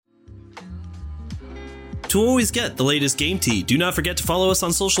To always get the latest Game Tea, do not forget to follow us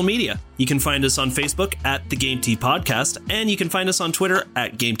on social media. You can find us on Facebook at The Game Tea Podcast, and you can find us on Twitter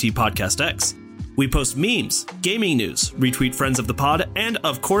at Game Tea Podcast X. We post memes, gaming news, retweet friends of the pod, and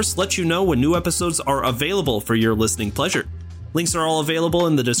of course let you know when new episodes are available for your listening pleasure. Links are all available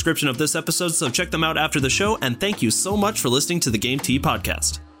in the description of this episode, so check them out after the show, and thank you so much for listening to the Game Tea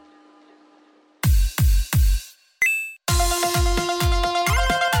Podcast.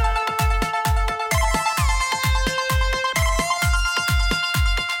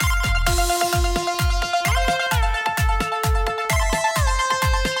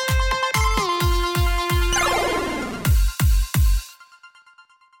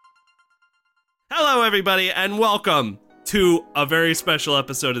 Hello, everybody, and welcome to a very special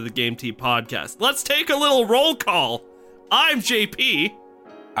episode of the Game Tea Podcast. Let's take a little roll call. I'm JP.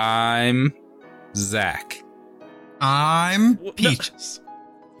 I'm Zach. I'm Peaches.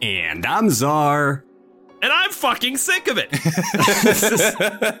 And I'm Czar. And I'm fucking sick of it.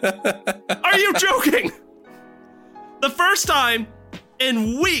 Are you joking? The first time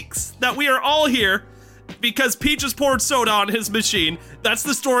in weeks that we are all here because Peaches poured soda on his machine. That's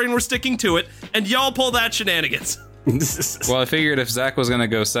the story and we're sticking to it. And y'all pull that shenanigans. Well, I figured if Zach was going to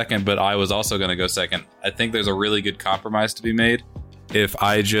go second, but I was also going to go second, I think there's a really good compromise to be made if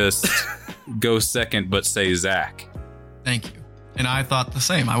I just go second but say Zach. Thank you. And I thought the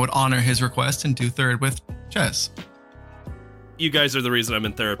same. I would honor his request and do third with Ches. You guys are the reason I'm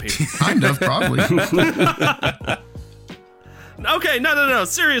in therapy. Kind of, probably. Okay, no.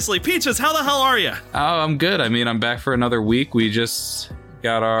 Seriously, Peaches, how the hell are you? Oh, I'm good. I mean, I'm back for another week. We just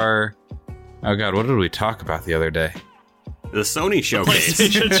got our... Oh, God, what did we talk about the other day? The Sony showcase.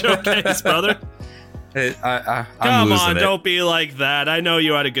 PlayStation showcase, brother. I'm Come losing on, it. don't be like that. I know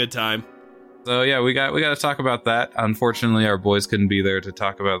you had a good time. So, yeah, we got to talk about that. Unfortunately, our boys couldn't be there to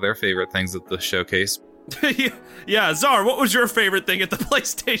talk about their favorite things at the showcase. Yeah, Czar, what was your favorite thing at the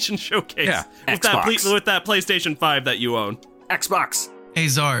PlayStation showcase? Yeah, with Xbox. with that PlayStation 5 that you own. Xbox. Hey,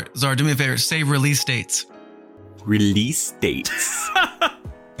 Czar, do me a favor. Say release dates. Release dates.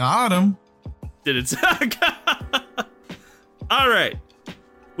 Got him. Did it? All right.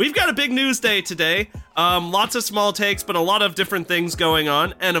 We've got a big news day today. Lots of small takes, but a lot of different things going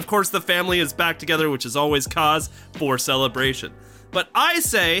on. And of course, the family is back together, which is always cause for celebration. But I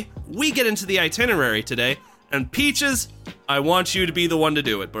say we get into the itinerary today. And Peaches, I want you to be the one to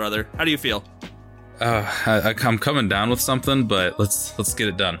do it, brother. How do you feel? I'm coming down with something, but let's get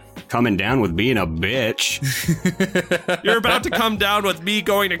it done. Coming down with being a bitch. You're about to come down with me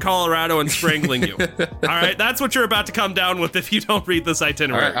going to Colorado and strangling you. All right, that's what you're about to come down with if you don't read this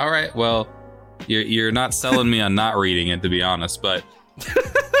itinerary. All right. Well, you're not selling me on not reading it, to be honest, but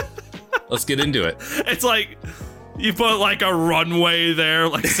let's get into it. It's like you put like a runway there,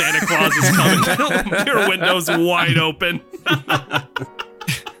 like Santa Claus is coming. Your window's wide open.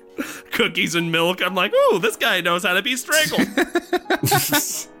 Cookies and milk. I'm like, ooh, this guy knows how to be strangled.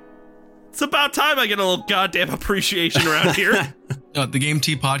 It's about time I get a little goddamn appreciation around here. The Game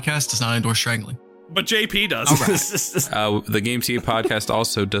Tea Podcast does not endorse strangling. But JP does. The Game Tea Podcast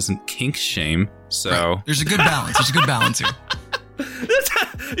also doesn't kink shame, so... Right. There's a good balance. Here.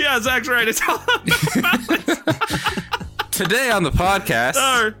 Yeah, Zach's right. It's all about balance. Today on the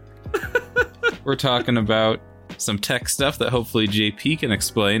podcast, we're talking about some tech stuff that hopefully JP can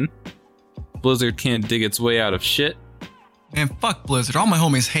explain. Blizzard can't dig its way out of shit. Man, fuck Blizzard. All my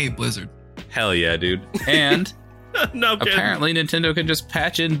homies hate Blizzard. Hell yeah, dude. And No kidding. apparently Nintendo can just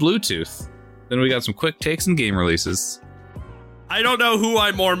patch in Bluetooth. Then we got some quick takes and game releases. I don't know who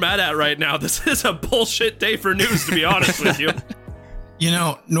I'm more mad at right now. This is a bullshit day for news, to be honest with you. You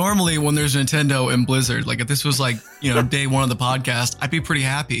know, normally when there's Nintendo and Blizzard, like if this was like, day one of the podcast, I'd be pretty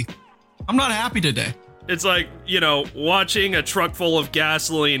happy. I'm not happy today. It's like, watching a truck full of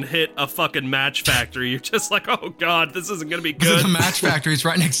gasoline hit a fucking match factory. You're just like, oh god, this isn't gonna be good. The match factory is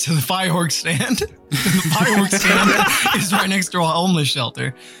right next to the fireworks stand. The fireworks stand is right next to a homeless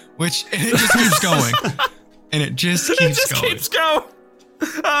shelter, and it just keeps going. And it just keeps going.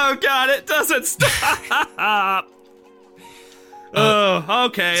 Oh god, it doesn't stop.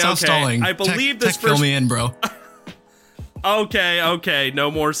 Okay. Stop stalling. I believe tech this fill me in, bro. Okay,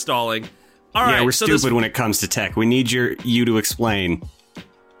 no more stalling. All right, yeah, we're so stupid when it comes to tech. We need you to explain.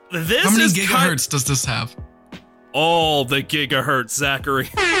 This How many is gigahertz does this have? All the gigahertz, Zachary.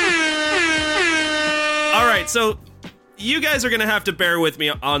 All right, so you guys are going to have to bear with me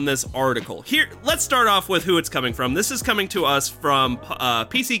on this article. Here, let's start off with who it's coming from. This is coming to us from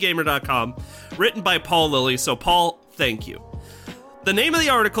PCGamer.com, written by Paul Lilly. So, Paul, thank you. The name of the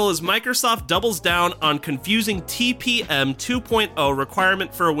article is Microsoft doubles down on confusing TPM 2.0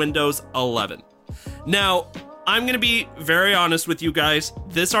 requirement for Windows 11. Now, I'm going to be very honest with you guys.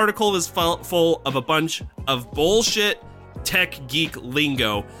 This article is full of a bunch of bullshit tech geek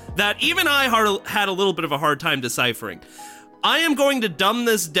lingo that even I had a little bit of a hard time deciphering. I am going to dumb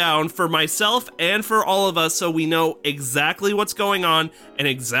this down for myself and for all of us so we know exactly what's going on and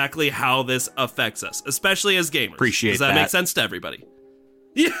exactly how this affects us, especially as gamers. Appreciate that. Does that make sense to everybody?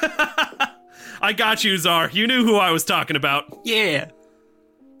 Yeah. I got you, Czar. You knew who I was talking about. Yeah.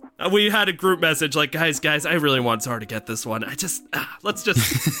 We had a group message like, guys, I really want Czar to get this one. Let's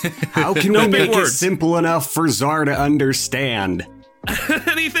just... How can we make it simple enough for Czar to understand?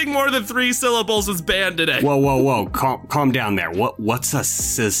 Anything more than 3 syllables is banned today. Whoa. Calm down there. What's a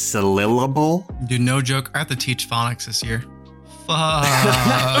syllable? Dude, no joke. I have to teach phonics this year. Fuck.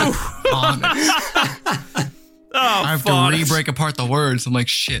 Phonics. I have to re-break apart the words. I'm like,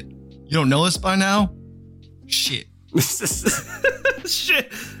 shit. You don't know this by now? Shit.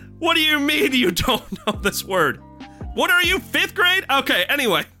 Shit. What do you mean you don't know this word? What are you, 5th grade? Okay,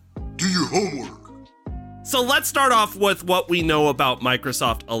 anyway. Do your homework. So let's start off with what we know about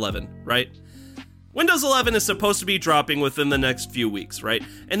Microsoft 11, right? Windows 11 is supposed to be dropping within the next few weeks, right?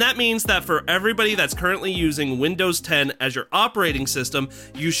 And that means that for everybody that's currently using Windows 10 as your operating system,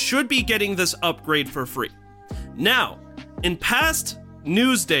 you should be getting this upgrade for free. Now, in past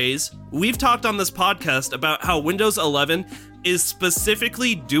news days, we've talked on this podcast about how Windows 11 is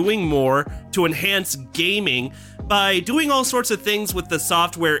specifically doing more to enhance gaming by doing all sorts of things with the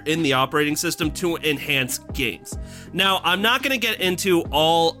software in the operating system to enhance games. Now, I'm not going to get into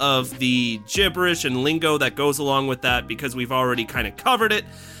all of the gibberish and lingo that goes along with that because we've already kind of covered it.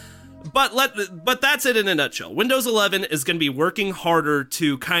 But that's it in a nutshell. Windows 11 is going to be working harder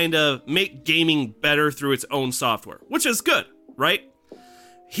to kind of make gaming better through its own software, which is good, right?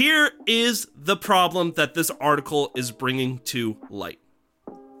 Here is the problem that this article is bringing to light.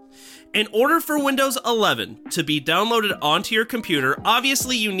 In order for Windows 11 to be downloaded onto your computer,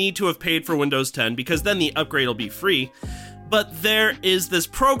 obviously you need to have paid for Windows 10 because then the upgrade will be free. But there is this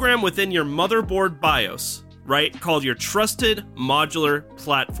program within your motherboard BIOS, right, called your Trusted Modular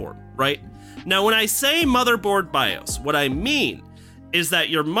Platform, right? Now, when I say motherboard BIOS, what I mean is that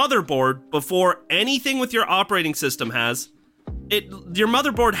your motherboard, before anything with your operating system your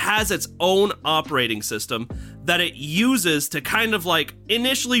motherboard has its own operating system that it uses to kind of like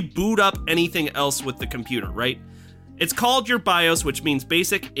initially boot up anything else with the computer, right? It's called your BIOS, which means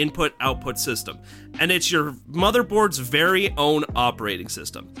Basic Input Output System, and it's your motherboard's very own operating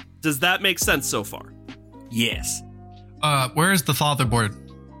system. Does that make sense so far? Yes. Where is the fatherboard?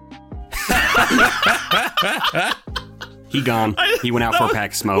 He gone. He went out for a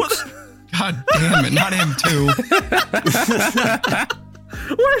pack of smokes. God damn it, not him too.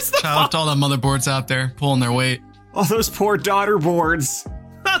 Where's the Shout out to all the motherboards out there pulling their weight. Oh, those poor daughter boards.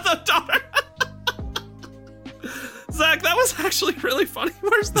 the daughter? Zach, that was actually really funny.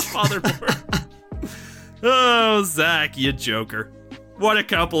 Where's the fatherboard? Oh, Zach, you joker. What a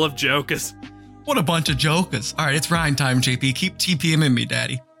couple of jokers. What a bunch of jokers. All right, it's Ryan time, JP. Keep TPMing me,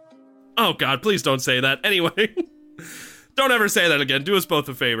 daddy. Oh, God, please don't say that. Anyway. Don't ever say that again. Do us both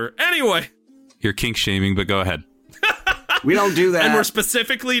a favor. Anyway. You're kink shaming, but go ahead. We don't do that. And we're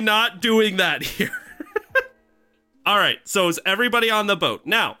specifically not doing that here. All right. So is everybody on the boat?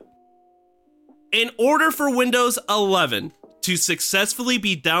 Now, in order for Windows 11 to successfully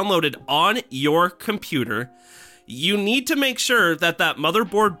be downloaded on your computer, you need to make sure that that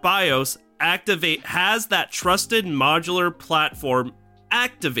motherboard BIOS has that Trusted Modular Platform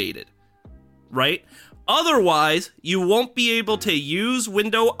activated, right? Otherwise, you won't be able to use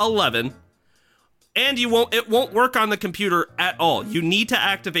Windows 11, and it won't work on the computer at all. You need to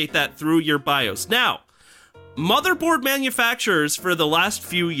activate that through your BIOS. Now, motherboard manufacturers for the last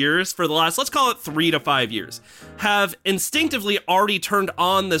few years, let's call it 3 to 5 years, have instinctively already turned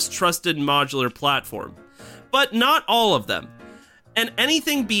on this Trusted Modular Platform. But not all of them. And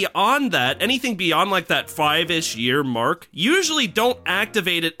anything beyond like that 5-ish year mark, usually don't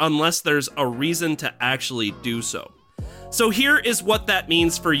activate it unless there's a reason to actually do so. So here is what that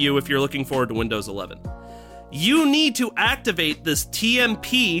means for you if you're looking forward to Windows 11. You need to activate this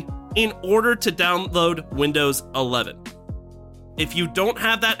TMP in order to download Windows 11. If you don't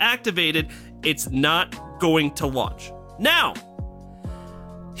have that activated, it's not going to launch. Now,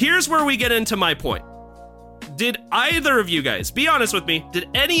 here's where we get into my point. Did either of you guys, be honest with me, did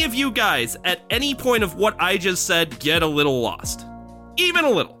any of you guys at any point of what I just said get a little lost? Even a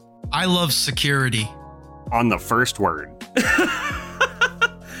little. I love security. On the first word.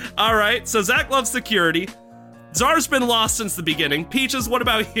 All right, so Zach loves security. Czar's been lost since the beginning. Peaches, what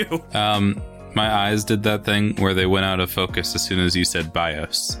about you? My eyes did that thing where they went out of focus as soon as you said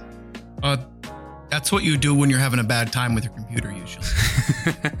BIOS. That's what you do when you're having a bad time with your computer, usually.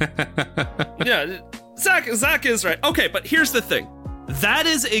 Yeah, Zach is right. Okay, but here's the thing. That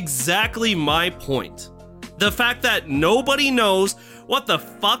is exactly my point. The fact that nobody knows what the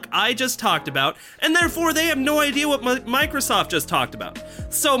fuck I just talked about, and therefore they have no idea what Microsoft just talked about.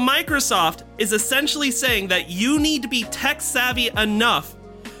 So Microsoft is essentially saying that you need to be tech savvy enough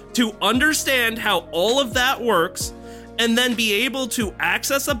to understand how all of that works, and then be able to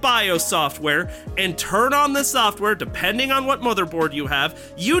access a BIOS software and turn on the software depending on what motherboard you have.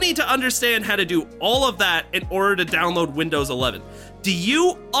 You need to understand how to do all of that in order to download Windows 11. Do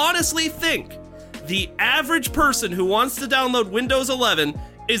you honestly think the average person who wants to download Windows 11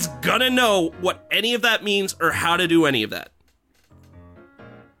 is gonna know what any of that means or how to do any of that?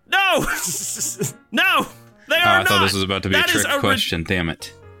 No! No! They are not! I thought this was about to be a trick question, damn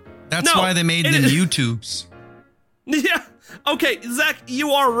it. That's why they made them YouTubes. Yeah, okay, Zach,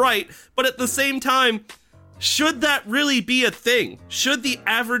 you are right, but at the same time, should that really be a thing? Should the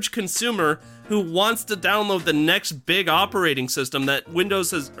average consumer who wants to download the next big operating system that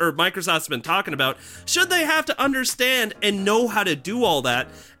Windows has, or Microsoft's been talking about, should they have to understand and know how to do all that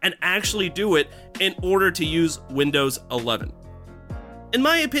and actually do it in order to use Windows 11? In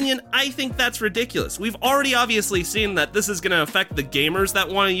my opinion, I think that's ridiculous. We've already obviously seen that this is going to affect the gamers that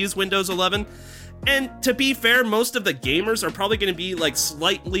want to use Windows 11. And to be fair, most of the gamers are probably going to be like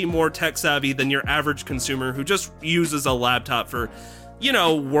slightly more tech savvy than your average consumer who just uses a laptop for, you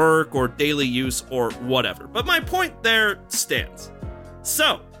know, work or daily use or whatever. But my point there stands.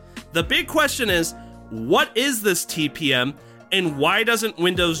 So, the big question is, what is this TPM and why doesn't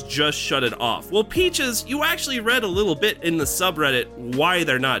Windows just shut it off? Well, Peaches, you actually read a little bit in the subreddit why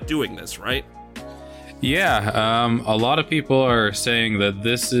they're not doing this, right? Yeah, a lot of people are saying that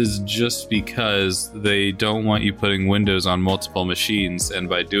this is just because they don't want you putting Windows on multiple machines, and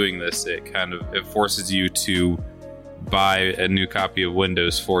by doing this, it forces you to buy a new copy of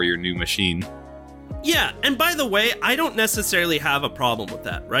Windows for your new machine. Yeah, and by the way, I don't necessarily have a problem with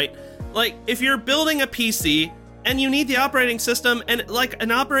that, right? Like, if you're building a PC and you need the operating system, and like an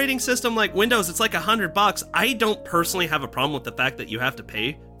operating system like Windows, it's like $100. I don't personally have a problem with the fact that you have to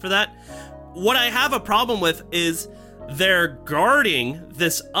pay for that. What I have a problem with is they're guarding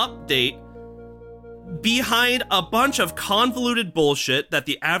this update behind a bunch of convoluted bullshit that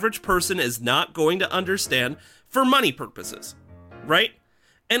the average person is not going to understand for money purposes, right?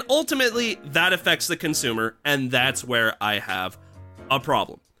 And ultimately, that affects the consumer, and that's where I have a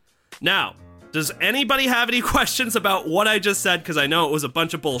problem. Now, does anybody have any questions about what I just said? Because I know it was a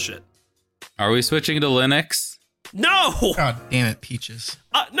bunch of bullshit. Are we switching to Linux? No! God damn it, Peaches.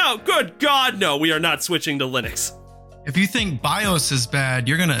 No, good God, no, we are not switching to Linux. If you think BIOS is bad,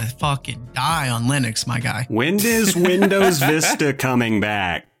 you're gonna fucking die on Linux, my guy. When is Windows Vista coming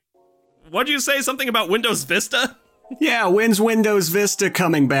back? What'd you say? Something about Windows Vista? Yeah, when's Windows Vista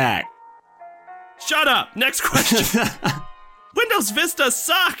coming back? Shut up. Next question. Windows Vista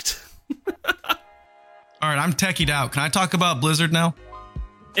sucked. All right, I'm techied out. Can I talk about Blizzard now?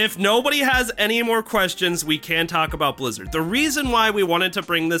 If nobody has any more questions, we can talk about Blizzard. The reason why we wanted to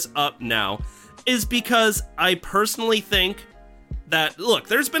bring this up now is because I personally think that, look,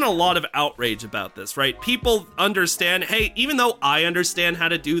 there's been a lot of outrage about this, right? People understand, hey, even though I understand how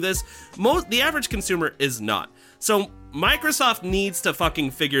to do this, the average consumer is not. So Microsoft needs to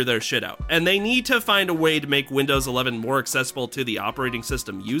fucking figure their shit out, and they need to find a way to make Windows 11 more accessible to the operating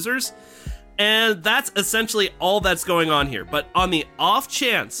system users. And that's essentially all that's going on here. But on the off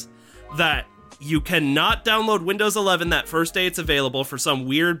chance that you cannot download Windows 11 that first day it's available for some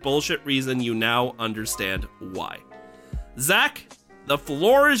weird bullshit reason, you now understand why. Zach, the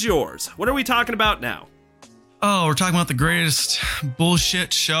floor is yours. What are we talking about now? Oh, we're talking about the greatest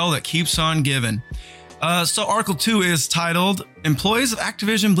bullshit show that keeps on giving. So Article 2 is titled, Employees of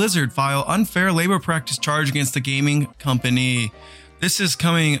Activision Blizzard File Unfair Labor Practice Charge Against the Gaming Company. This is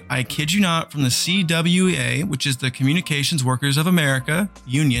coming, I kid you not, from the CWA, which is the Communications Workers of America,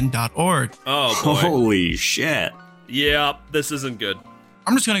 union.org. Oh, boy. Holy shit. Yeah, this isn't good.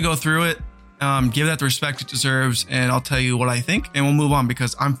 I'm just going to go through it, give that the respect it deserves, and I'll tell you what I think, and we'll move on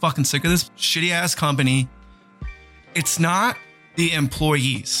because I'm fucking sick of this shitty-ass company. It's not the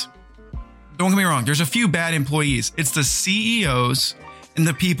employees. Don't get me wrong, there's a few bad employees. It's the CEOs and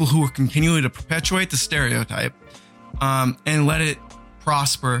the people who are continuing to perpetuate the stereotype and let it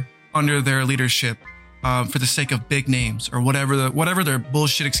prosper under their leadership for the sake of big names or whatever their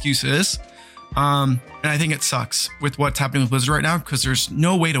bullshit excuse is. And I think it sucks with what's happening with Blizzard right now because there's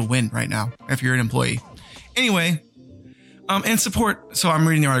no way to win right now if you're an employee. Anyway, in support, so I'm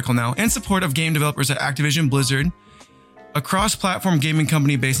reading the article now. In support of game developers at Activision Blizzard, A cross-platform gaming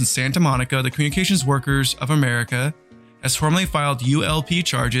company based in Santa Monica, the Communications Workers of America has formally filed ULP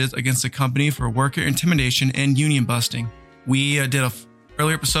charges against the company for worker intimidation and union busting. We did an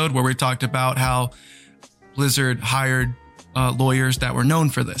earlier episode where we talked about how Blizzard hired lawyers that were known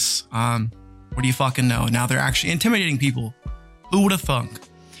for this. What do you fucking know? Now they're actually intimidating people. Who would have thunk?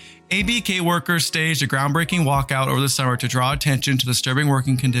 ABK workers staged a groundbreaking walkout over the summer to draw attention to disturbing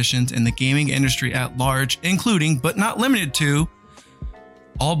working conditions in the gaming industry at large, including, but not limited to,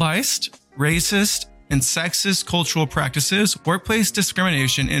 all biased, racist, and sexist cultural practices, workplace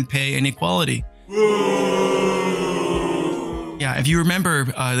discrimination, and pay inequality. Yeah, if you remember,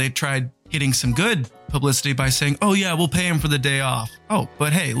 they tried getting some good publicity by saying, oh yeah, we'll pay him for the day off. Oh,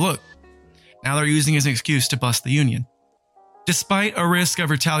 but hey, look, now they're using it as an excuse to bust the union. Despite a risk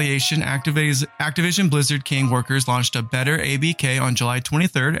of retaliation, Activision Blizzard King workers launched a Better ABK on July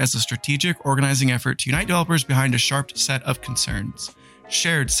 23rd as a strategic organizing effort to unite developers behind a shared set of concerns.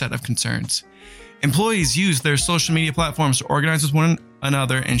 Employees used their social media platforms to organize with one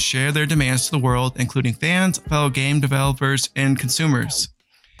another and share their demands to the world, including fans, fellow game developers, and consumers.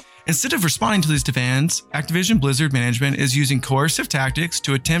 Instead of responding to these demands, Activision Blizzard management is using coercive tactics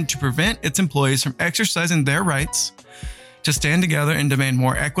to attempt to prevent its employees from exercising their rights to stand together and demand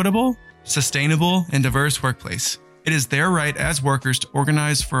more equitable, sustainable, and diverse workplace. It is their right as workers to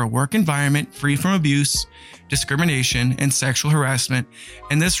organize for a work environment free from abuse, discrimination, and sexual harassment,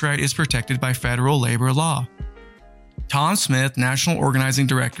 and this right is protected by federal labor law. Tom Smith, National Organizing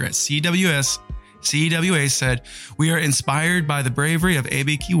Director at CWA said, "We are inspired by the bravery of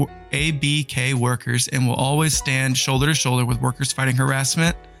ABK workers and will always stand shoulder to shoulder with workers fighting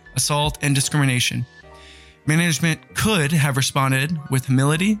harassment, assault, and discrimination. Management could have responded with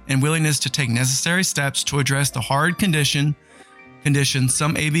humility and willingness to take necessary steps to address the hard conditions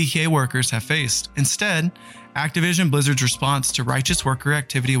some ABK workers have faced. Instead, Activision Blizzard's response to righteous worker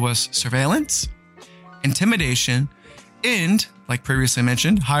activity was surveillance, intimidation, and, like previously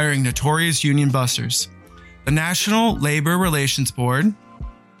mentioned, hiring notorious union busters. The National Labor Relations Board,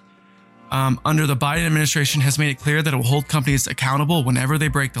 under the Biden administration, has made it clear that it will hold companies accountable whenever they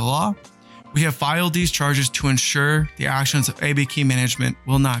break the law. We have filed these charges to ensure the actions of ABK management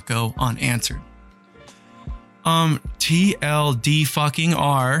will not go unanswered." TLD fucking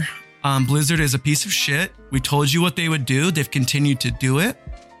R. Blizzard is a piece of shit. We told you what they would do. They've continued to do it.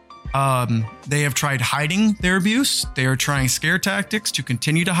 They have tried hiding their abuse. They are trying scare tactics to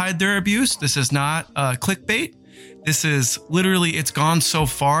continue to hide their abuse. This is not clickbait. This is literally, it's gone so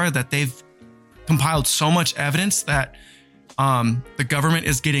far that they've compiled so much evidence that the government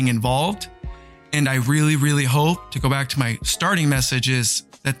is getting involved. And I really, really hope, to go back to my starting message, is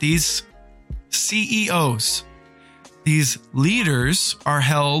that these CEOs, these leaders, are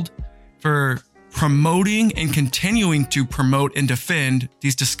held for promoting and continuing to promote and defend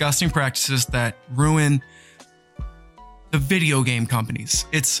these disgusting practices that ruin the video game companies.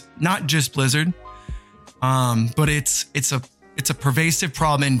 It's not just Blizzard, but it's a pervasive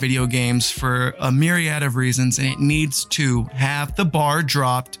problem in video games for a myriad of reasons, and it needs to have the bar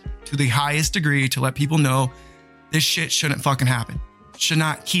dropped to the highest degree to let people know this shit shouldn't fucking happen. It should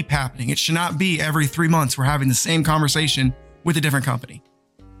not keep happening. It should not be every 3 months we're having the same conversation with a different company.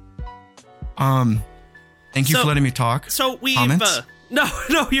 Thank you for letting me talk. So we've Comments? No,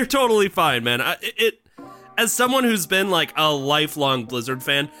 you're totally fine, man. As someone who's been like a lifelong Blizzard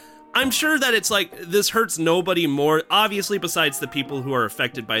fan, I'm sure that it's like, this hurts nobody more, obviously, besides the people who are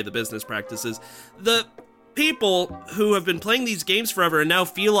affected by the business practices. The people who have been playing these games forever and now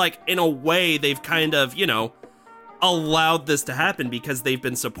feel like, in a way, they've kind of, allowed this to happen because they've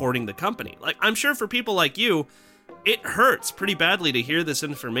been supporting the company. Like, I'm sure for people like you, it hurts pretty badly to hear this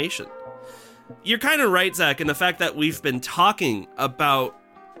information. You're kind of right, Zach, in the fact that we've been talking about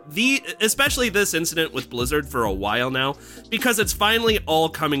especially this incident with Blizzard for a while now, because it's finally all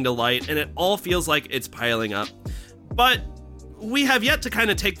coming to light and it all feels like it's piling up. But we have yet to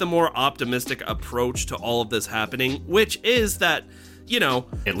kind of take the more optimistic approach to all of this happening, which is that,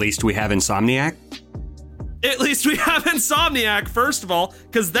 At least we have Insomniac. At least we have Insomniac, first of all,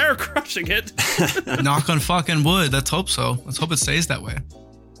 because they're crushing it. Knock on fucking wood. Let's hope so. Let's hope it stays that way.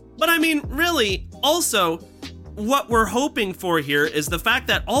 But I mean, really, also, what we're hoping for here is the fact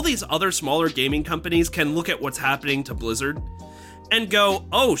that all these other smaller gaming companies can look at what's happening to Blizzard and go,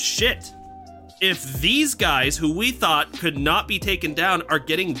 oh shit, if these guys who we thought could not be taken down are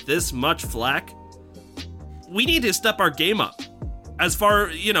getting this much flack, we need to step our game up as far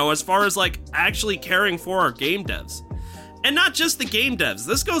as like actually caring for our game devs. And not just the game devs.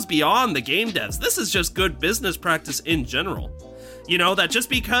 This goes beyond the game devs. This is just good business practice in general. That just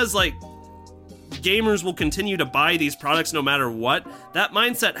because like gamers will continue to buy these products no matter what, that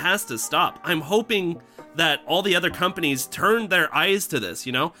mindset has to stop. I'm hoping that all the other companies turn their eyes to this,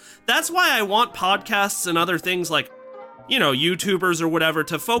 you know? That's why I want podcasts and other things like, you know, YouTubers or whatever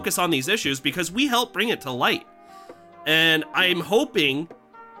to focus on these issues, because we help bring it to light. And I'm hoping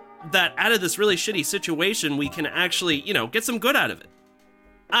that out of this really shitty situation, we can actually, you know, get some good out of it.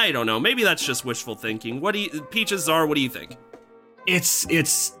 I don't know. Maybe that's just wishful thinking. Peaches, Czar, what do you think?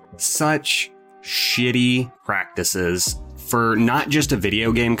 It's such shitty practices for not just a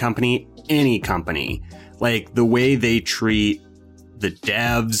video game company, any company. Like, the way they treat the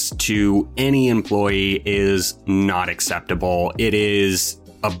devs to any employee is not acceptable. It is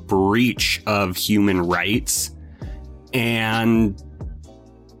a breach of human rights. And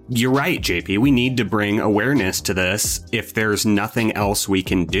you're right, JP. We need to bring awareness to this. If there's nothing else we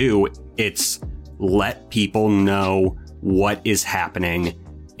can do, it's let people know what is happening,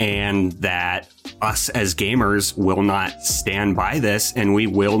 and that us as gamers will not stand by this, and we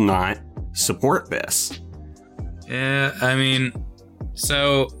will not support this. Yeah, I mean,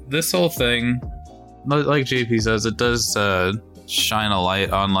 so this whole thing, like JP says, it does shine a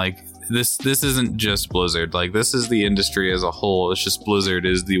light on, like, this isn't just Blizzard. Like, this is the industry as a whole. It's just Blizzard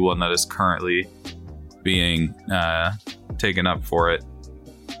is the one that is currently being taken up for it.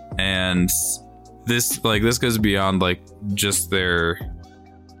 And this goes beyond, like, just their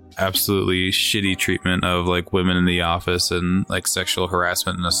absolutely shitty treatment of, like, women in the office and, like, sexual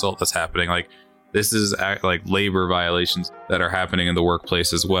harassment and assault that's happening. Like, this is like labor violations that are happening in the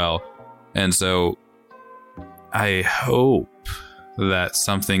workplace as well. And so I hope that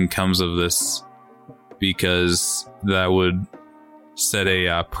something comes of this, because that would set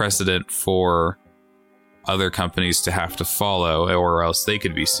a precedent for other companies to have to follow, or else they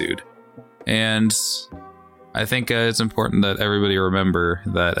could be sued. And I think it's important that everybody remember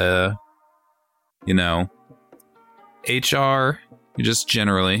that, you know, HR, just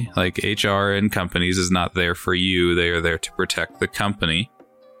generally, like, HR in companies is not there for you. They are there to protect the company.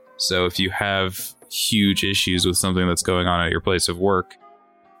 So if you have huge issues with something that's going on at your place of work,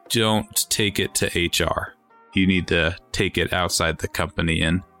 don't take it to HR. You need to take it outside the company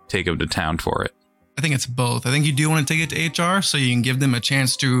and take them to town for it. I think it's both. I think you do want to take it to HR so you can give them a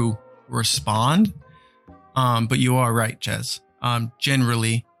chance to respond. But you are right, Ches.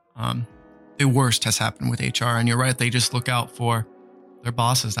 Generally, the worst has happened with HR, and you're right. They just look out for their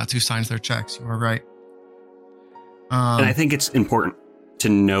bosses. That's who signs their checks. You are right. And I think it's important to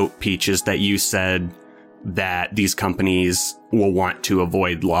note, Peaches, that you said that these companies will want to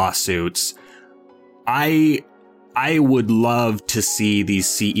avoid lawsuits. I would love to see these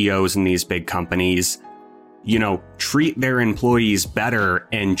CEOs in these big companies, you know, treat their employees better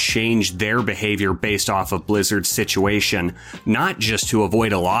and change their behavior based off of Blizzard's situation, not just to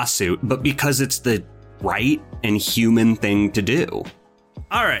avoid a lawsuit, but because it's the right and human thing to do.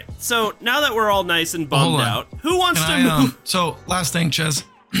 All right, so now that we're all nice and bummed out, who wants to move? So last thing, Ches,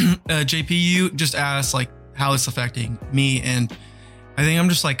 JP, you just asked, like, how it's affecting me, and I think I'm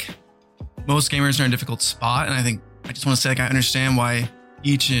just like, most gamers are in a difficult spot, and I just want to say, like, I understand why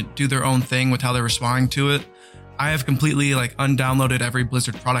each do their own thing with how they're responding to it. I have completely, like, undownloaded every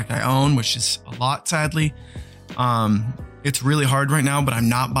Blizzard product I own, which is a lot, sadly. It's really hard right now, but I'm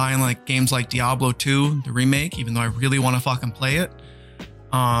not buying, like, games like Diablo 2, the remake, even though I really want to fucking play it.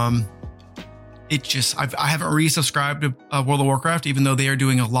 It just, I haven't resubscribed to World of Warcraft, even though they are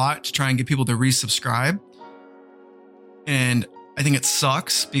doing a lot to try and get people to resubscribe. And I think it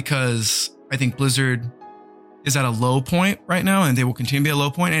sucks, because I think Blizzard is at a low point right now, and they will continue to be at a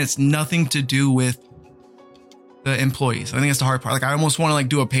low point, and it's nothing to do with the employees. I think that's the hard part. Like, I almost want to, like,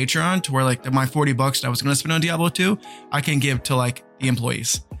 do a Patreon to where, like, my $40 that I was going to spend on Diablo 2, I can give to, like, the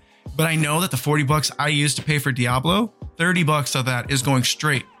employees. But I know that the $40 I used to pay for Diablo, $30 of that is going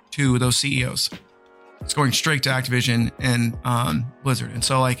straight to those CEOs. It's going straight to Activision and Blizzard. And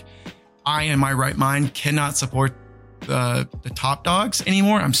so, like, I, in my right mind, cannot support the top dogs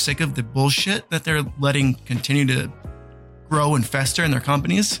anymore. I'm sick of the bullshit that they're letting continue to grow and fester in their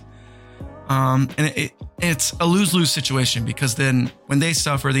companies. And it's a lose-lose situation, because then when they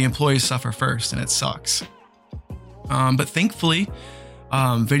suffer, the employees suffer first, and it sucks. But thankfully,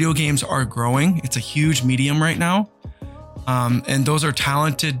 video games are growing. It's a huge medium right now. And those are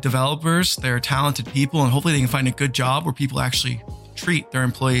talented developers. They're talented people, and hopefully they can find a good job where people actually treat their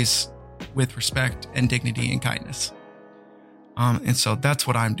employees with respect and dignity and kindness. And so that's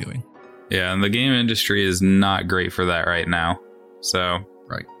what I'm doing. Yeah, and the game industry is not great for that right now. So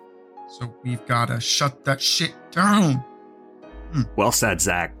right. So we've got to shut that shit down. Well said,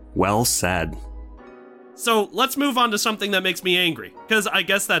 Zach. Well said. So let's move on to something that makes me angry, because I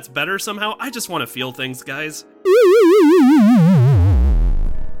guess that's better somehow. I just want to feel things, guys.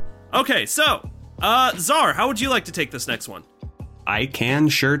 Okay, so, Czar, how would you like to take this next one? I can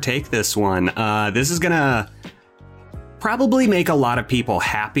sure take this one. This is gonna probably make a lot of people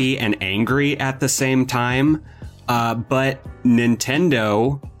happy and angry at the same time, but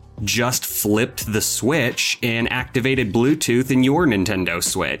Nintendo just flipped the switch and activated Bluetooth in your Nintendo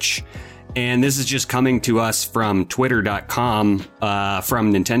Switch. And this is just coming to us from Twitter.com,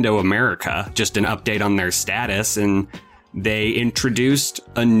 from Nintendo America, just an update on their status. And they introduced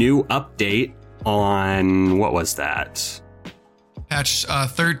a new update on, what was that? Patch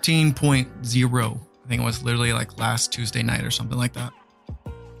 13.0. I think it was literally like last Tuesday night or something like that.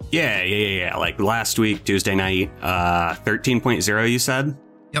 Yeah. Like last week, Tuesday night, 13.0, you said?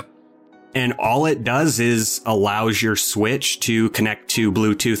 Yep. And all it does is allows your Switch to connect to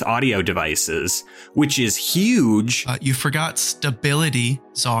Bluetooth audio devices, which is huge. You forgot stability,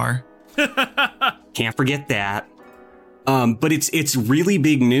 Czar. Can't forget that. But it's really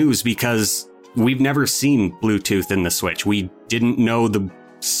big news because we've never seen Bluetooth in the Switch. We didn't know the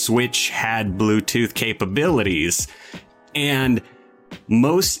Switch had Bluetooth capabilities. And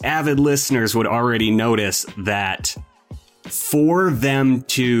most avid listeners would already notice that for them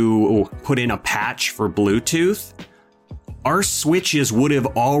to put in a patch for Bluetooth, our Switches would have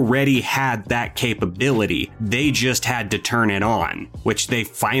already had that capability. They just had to turn it on, which they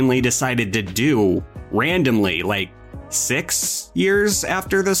finally decided to do randomly, like 6 years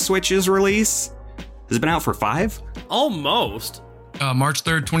after the Switch's release. Has it been out for 5? Almost. March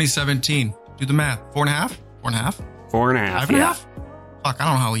 3rd, 2017. Do the math. 4.5? 4.5? 4.5. 5.5? Fuck, I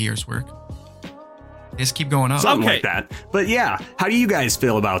don't know how years work. They just keep going up. Something like that. But yeah, how do you guys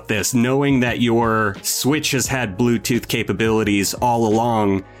feel about this, knowing that your Switch has had Bluetooth capabilities all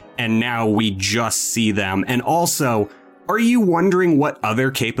along, and now we just see them? And also, are you wondering what other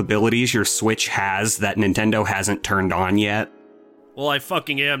capabilities your Switch has that Nintendo hasn't turned on yet? Well, I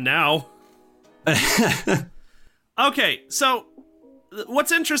fucking am now. Okay, so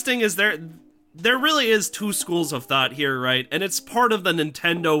what's interesting is there really is two schools of thought here, right? And it's part of the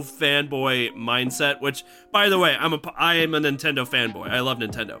Nintendo fanboy mindset, which, by the way, I am a Nintendo fanboy. I love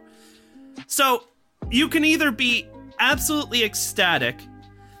Nintendo. So you can either be absolutely ecstatic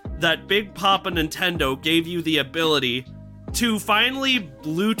that Big Papa Nintendo gave you the ability to finally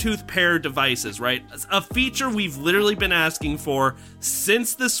Bluetooth pair devices, right? A feature we've literally been asking for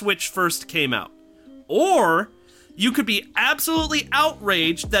since the Switch first came out. Or you could be absolutely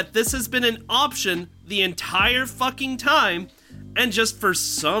outraged that this has been an option the entire fucking time, and just for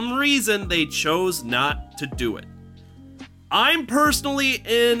some reason they chose not to do it. I'm personally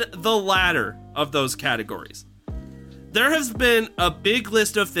in the latter of those categories. There has been a big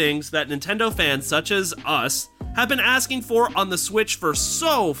list of things that Nintendo fans such as us have been asking for on the Switch for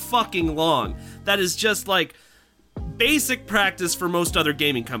so fucking long that is just like basic practice for most other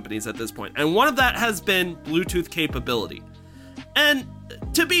gaming companies at this point. And one of that has been Bluetooth capability. And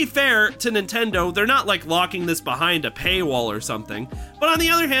to be fair to Nintendo, they're not like locking this behind a paywall or something. But on the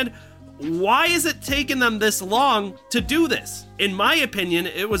other hand, why is it taking them this long to do this? In my opinion,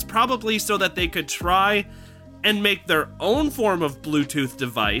 it was probably so that they could try and make their own form of Bluetooth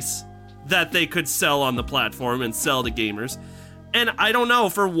device that they could sell on the platform and sell to gamers. And I don't know,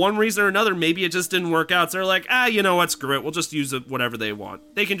 for one reason or another, maybe it just didn't work out. So they're like, you know what, screw it. We'll just use it whatever they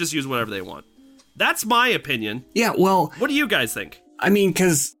want. They can just use whatever they want. That's my opinion. Yeah, well, what do you guys think? I mean,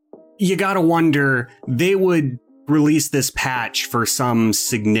 because you gotta wonder, they would release this patch for some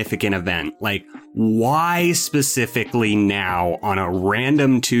significant event. Like, why specifically now on a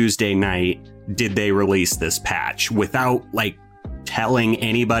random Tuesday night did they release this patch without, like, telling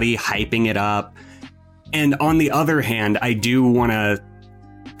anybody, hyping it up? And on the other hand, I do want to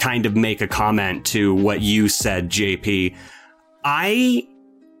kind of make a comment to what you said, JP. I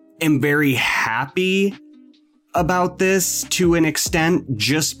am very happy about this to an extent,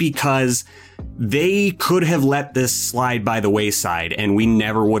 just because they could have let this slide by the wayside and we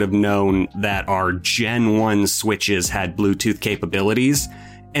never would have known that our Gen 1 Switches had Bluetooth capabilities.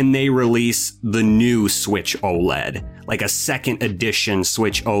 And they release the new Switch OLED, like a second edition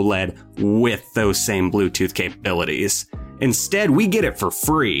Switch OLED with those same Bluetooth capabilities. Instead, we get it for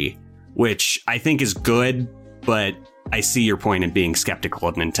free, which I think is good, but I see your point in being skeptical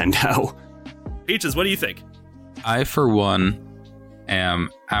of Nintendo. Peaches, what do you think? I, for one,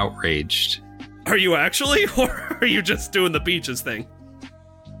 am outraged. Are you actually, or are you just doing the Peaches thing?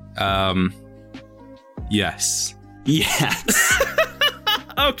 Yes. Yes.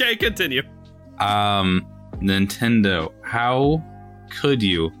 Okay, continue. Nintendo, how could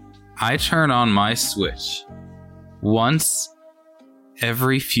you? I turn on my Switch once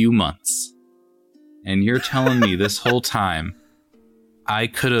every few months. And you're telling me this whole time I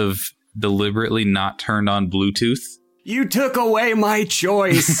could have deliberately not turned on Bluetooth? You took away my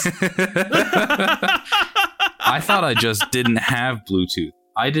choice. I thought I just didn't have Bluetooth.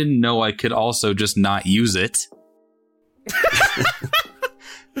 I didn't know I could also just not use it.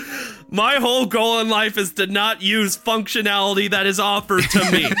 My whole goal in life is to not use functionality that is offered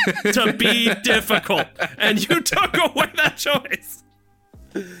to me to be difficult. And you took away that choice.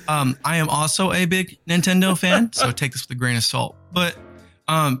 I am also a big Nintendo fan, so take this with a grain of salt. But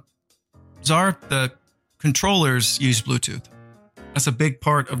Czar, the controllers use Bluetooth. That's a big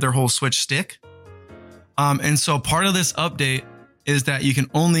part of their whole Switch stick. And so part of this update is that you can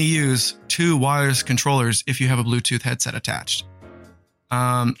only use 2 wireless controllers if you have a Bluetooth headset attached.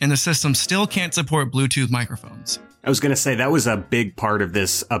 And the system still can't support Bluetooth microphones. I was going to say that was a big part of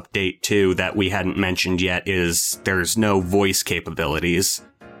this update too that we hadn't mentioned yet is there's no voice capabilities.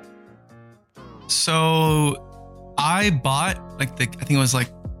 So I bought I think it was like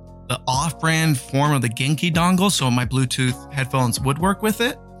the off-brand form of the Genki dongle, so my Bluetooth headphones would work with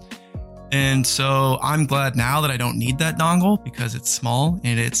it. And so I'm glad now that I don't need that dongle because it's small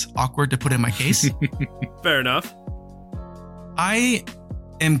and it's awkward to put in my case. Fair enough. I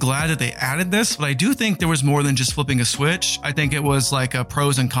am glad that they added this, but I do think there was more than just flipping a switch. I think it was like a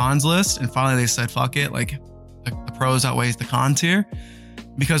pros and cons list, and finally they said, fuck it, like the pros outweighs the cons here.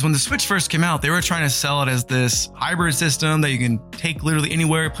 Because when the Switch first came out, they were trying to sell it as this hybrid system that you can take literally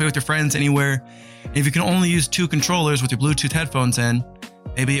anywhere, play with your friends anywhere. And if you can only use 2 controllers with your Bluetooth headphones in,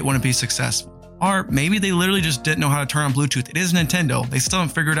 maybe it wouldn't be successful. Or maybe they literally just didn't know how to turn on Bluetooth. It is Nintendo. They still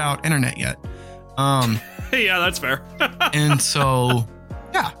haven't figured out internet yet. Yeah, that's fair. And so,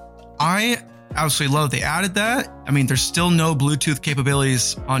 yeah, I absolutely love they added that. I mean, there's still no Bluetooth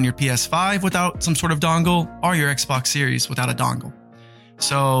capabilities on your PS5 without some sort of dongle or your Xbox Series without a dongle.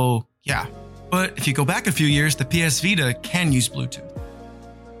 So, yeah. But if you go back a few years, the PS Vita can use Bluetooth.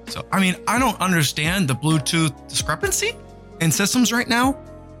 So, I mean, I don't understand the Bluetooth discrepancy in systems right now.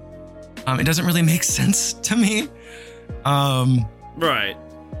 It doesn't really make sense to me. Right.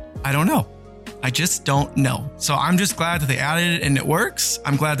 I don't know. I just don't know. So I'm just glad that they added it and it works.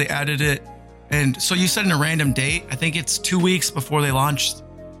 I'm glad they added it. And so you said in a random date, I think it's 2 weeks before they launched.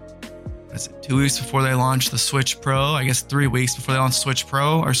 What is it? 2 weeks before they launched the Switch Pro. I guess 3 weeks before they launched Switch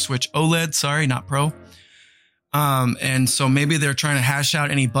Pro or Switch OLED. Sorry, not Pro. And so maybe they're trying to hash out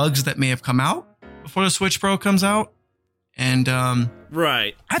any bugs that may have come out before the Switch Pro comes out. And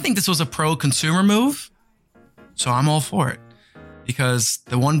right. I think this was a pro consumer move. So I'm all for it. Because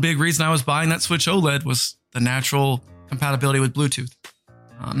the one big reason I was buying that Switch OLED was the natural compatibility with Bluetooth.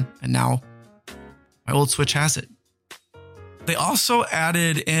 And now my old Switch has it. They also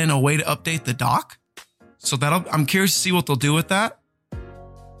added in a way to update the dock. So I'm curious to see what they'll do with that.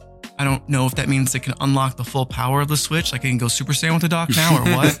 I don't know if that means they can unlock the full power of the Switch, like it can go Super Saiyan with the dock now or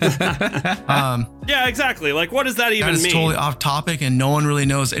what. Yeah, exactly. Like, what does that even mean? That is totally off topic and no one really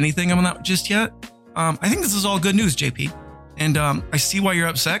knows anything on that just yet. I think this is all good news, JP. And I see why you're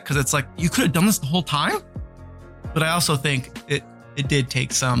upset because it's like you could have done this the whole time. But I also think it did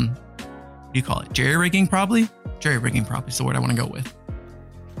take some, what do you call it? Jerry-rigging probably? Jerry-rigging probably is the word I want to go with.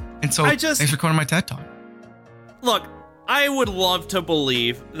 And so thanks for coming to my TED Talk. Look, I would love to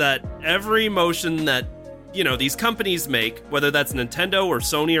believe that every motion that, you know, these companies make, whether that's Nintendo or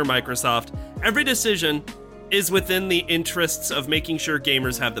Sony or Microsoft, every decision is within the interests of making sure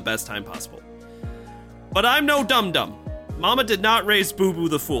gamers have the best time possible. But I'm no dum-dum. Mama did not raise Boo Boo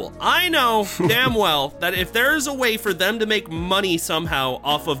the Fool. I know damn well that if there's a way for them to make money somehow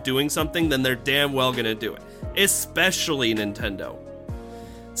off of doing something, then they're damn well gonna do it. Especially Nintendo.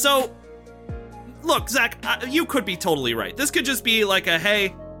 So, look, Zach, you could be totally right. This could just be like a,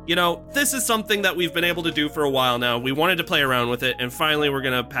 hey, you know, this is something that we've been able to do for a while now. We wanted to play around with it, and finally we're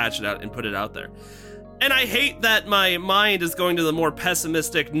gonna patch it out and put it out there. And I hate that my mind is going to the more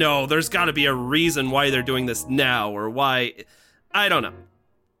pessimistic, no, there's got to be a reason why they're doing this now, or why, I don't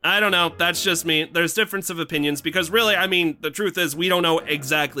know. That's just me. There's difference of opinions, because really, I mean, the truth is, we don't know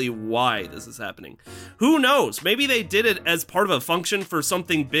exactly why this is happening. Who knows? Maybe they did it as part of a function for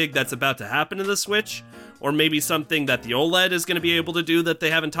something big that's about to happen to the Switch, or maybe something that the OLED is going to be able to do that they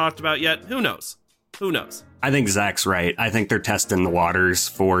haven't talked about yet. Who knows? Who knows? I think Zach's right. I think they're testing the waters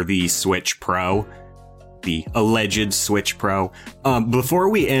for the Switch Pro. The alleged Switch Pro. Before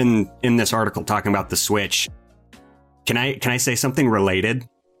we end in this article talking about the Switch, can I say something related?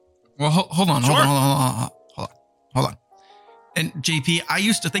 Well, hold on. And JP, I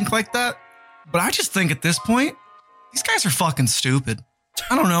used to think like that, but I just think at this point, these guys are fucking stupid.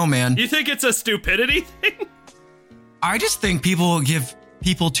 I don't know, man. You think it's a stupidity thing? I just think people give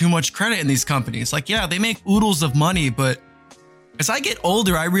people too much credit in these companies. Like, yeah, they make oodles of money, but as I get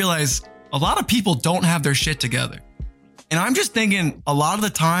older, I realize a lot of people don't have their shit together. And I'm just thinking a lot of the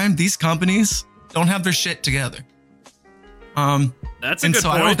time, these companies don't have their shit together. That's a good point.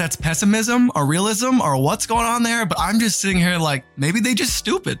 I don't know if that's pessimism or realism or what's going on there, but I'm just sitting here like, maybe they just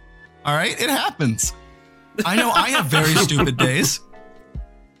stupid. All right, it happens. I know I have very stupid days.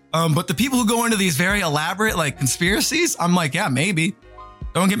 But the people who go into these very elaborate like conspiracies, I'm like, yeah, maybe.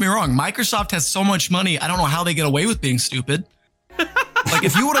 Don't get me wrong. Microsoft has so much money. I don't know how they get away with being stupid. Like,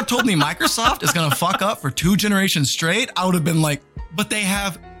 if you would have told me Microsoft is going to fuck up for 2 generations straight, I would have been like, but they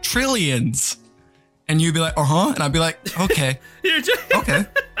have trillions. And you'd be like, and I'd be like, okay. Okay.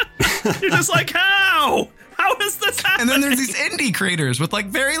 You're just like, how? How is this happening? And then there's these indie creators with like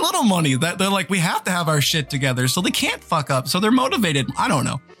very little money that they're like, we have to have our shit together. So they can't fuck up. So they're motivated. I don't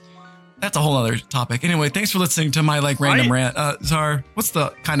know. That's a whole other topic. Anyway, thanks for listening to my like random rant. Czar, what's the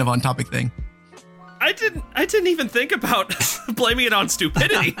kind of on topic thing? I didn't even think about blaming it on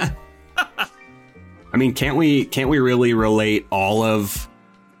stupidity. I mean, can't we really relate all of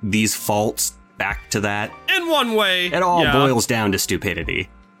these faults back to that? In one way. It all boils down to stupidity.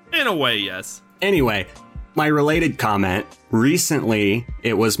 In a way, yes. Anyway, my related comment, recently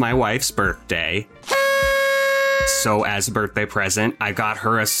it was my wife's birthday. So as a birthday present, I got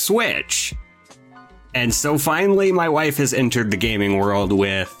her a Switch. And so finally, my wife has entered the gaming world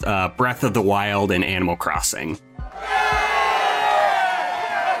with Breath of the Wild and Animal Crossing.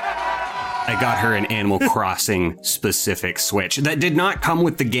 I got her an Animal Crossing specific Switch that did not come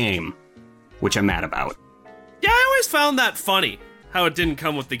with the game, which I'm mad about. Yeah, I always found that funny, how it didn't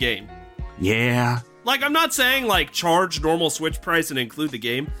come with the game. Yeah. Like, I'm not saying, like, charge normal Switch price and include the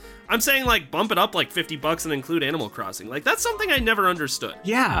game. I'm saying, like, bump it up like $50 and include Animal Crossing. Like, that's something I never understood.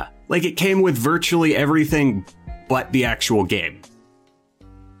 Yeah, like it came with virtually everything but the actual game.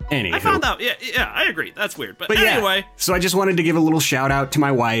 Anywho. I found out, yeah, I agree. That's weird. But anyway. Yeah. So I just wanted to give a little shout out to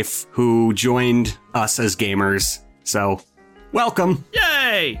my wife who joined us as gamers. So, welcome.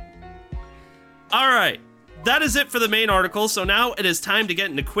 Yay! All right. That is it for the main article. So now it is time to get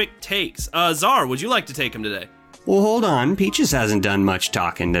into quick takes. Czar, would you like to take him today? Well, hold on. Peaches hasn't done much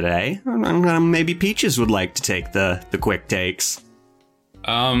talking today. Maybe Peaches would like to take the quick takes.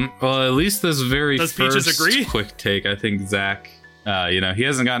 Well, at least this very Does first Peaches agree? quick take, I think Zach, he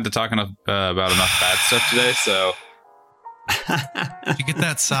hasn't gotten to talk enough about enough bad stuff today, so... Did you get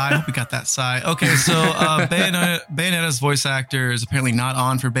that sigh? I hope you got that sigh. Okay, so Bayonetta's voice actor is apparently not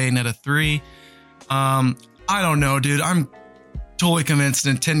on for Bayonetta 3. I don't know, dude. I'm totally convinced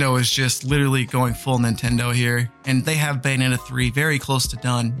Nintendo is just literally going full Nintendo here, and they have Bayonetta 3 very close to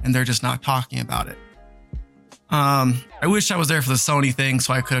done, and they're just not talking about it. I wish I was there for the Sony thing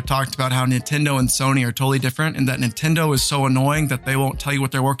so I could have talked about how Nintendo and Sony are totally different, and that Nintendo is so annoying that they won't tell you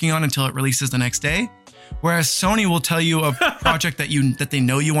what they're working on until it releases the next day, whereas Sony will tell you a project that they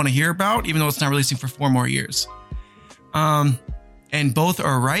know you want to hear about, even though it's not releasing for 4 more years. And both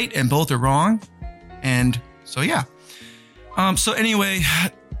are right and both are wrong, and so yeah. So anyway,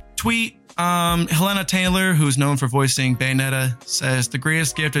 tweet, Helena Taylor, who's known for voicing Bayonetta, says, the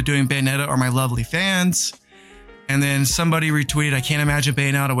greatest gift of doing Bayonetta are my lovely fans. And then somebody retweeted, I can't imagine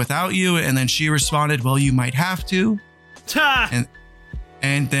Bayonetta without you. And then she responded, well, you might have to.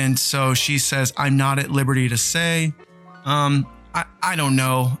 And then so she says, I'm not at liberty to say. I don't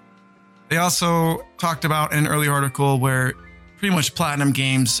know. They also talked about an earlier article where pretty much Platinum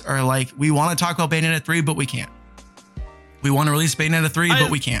Games are like, we want to talk about Bayonetta 3, but we can't. We want to release Bayonetta 3, but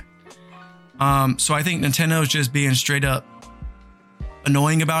we can't. So I think Nintendo is just being straight up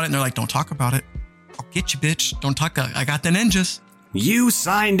annoying about it. And they're like, don't talk about it. I'll get you, bitch. Don't talk. I got the ninjas. You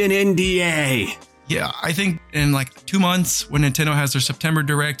signed an NDA. Yeah, I think in like 2 months when Nintendo has their September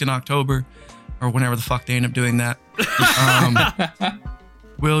Direct in October, or whenever the fuck they end up doing that,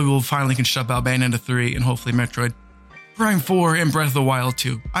 we'll finally can shut out Bayonetta 3 and hopefully Metroid Prime 4 and Breath of the Wild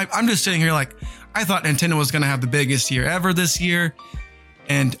 2. I'm just sitting here like, I thought Nintendo was going to have the biggest year ever this year,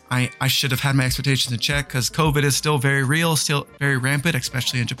 and I should have had my expectations in check because COVID is still very real, still very rampant,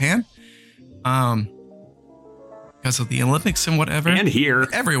 especially in Japan. Because of the Olympics and whatever. And here.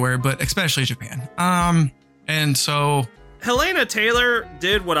 Everywhere, but especially Japan. And so... Helena Taylor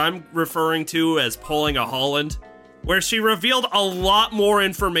did what I'm referring to as pulling a Holland, where she revealed a lot more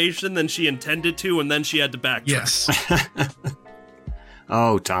information than she intended to, and then she had to backtrack. Yes.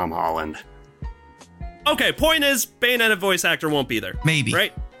 Oh, Tom Holland. Okay, point is, Bayonetta voice actor won't be there. Maybe.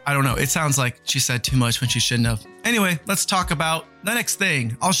 Right? I don't know. It sounds like she said too much when she shouldn't have. Anyway, let's talk about the next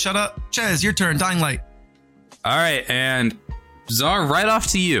thing. I'll shut up. Chez, your turn. Dying Light. All right, and Czar, right off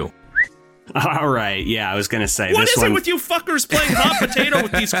to you. All right, yeah, I was gonna say what this is one. it with you fuckers playing hot potato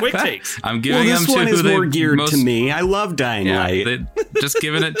with these quick takes? I'm giving them this to one who is they more geared most, to me. I love Dying Light. Just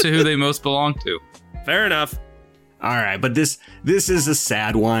giving it to who they most belong to. Fair enough. All right, but this is a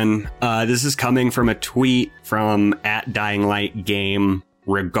sad one. This is coming from a tweet from @DyingLightGame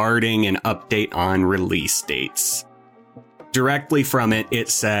regarding an update on release dates. Directly from it, it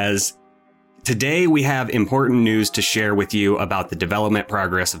says, "Today we have important news to share with you about the development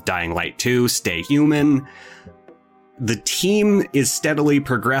progress of Dying Light 2: Stay Human. The team is steadily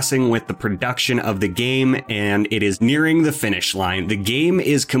progressing with the production of the game, and it is nearing the finish line. The game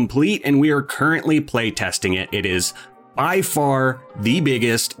is complete, and we are currently playtesting it. It is by far the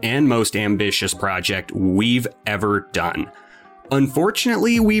biggest and most ambitious project we've ever done.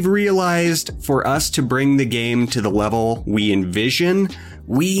 Unfortunately, we've realized for us to bring the game to the level we envision,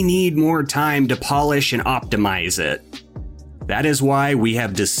 we need more time to polish and optimize it. That is why we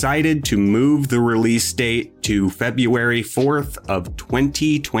have decided to move the release date to February 4th of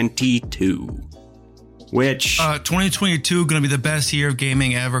 2022. Which... 2022 gonna be the best year of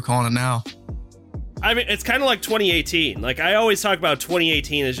gaming ever, calling it now. I mean, it's kind of like 2018. Like, I always talk about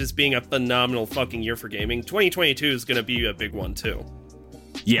 2018 as just being a phenomenal fucking year for gaming. 2022 is going to be a big one, too.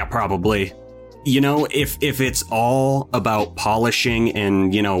 Yeah, probably. You know, if it's all about polishing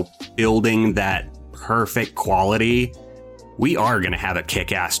and, you know, building that perfect quality, we are going to have a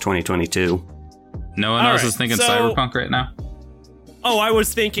kick-ass 2022. No one else is thinking Cyberpunk right now? Oh, I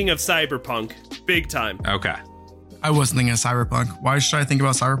was thinking of Cyberpunk. Big time. Okay. I wasn't thinking of Cyberpunk. Why should I think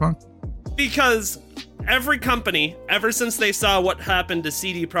about Cyberpunk? Because every company, ever since they saw what happened to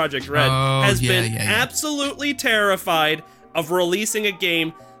CD Projekt Red, has been absolutely terrified of releasing a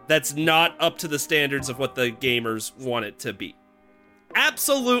game that's not up to the standards of what the gamers want it to be.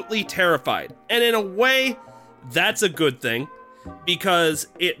 Absolutely terrified. And in a way, that's a good thing, because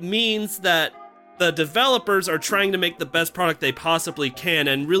it means that the developers are trying to make the best product they possibly can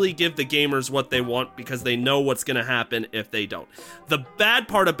and really give the gamers what they want, because they know what's going to happen if they don't. The bad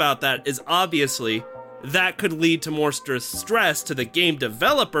part about that is obviously that could lead to more stress to the game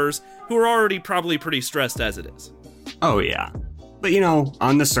developers, who are already probably pretty stressed as it is. Oh, yeah. But, you know,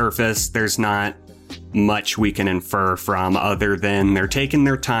 on the surface, there's not much we can infer from other than they're taking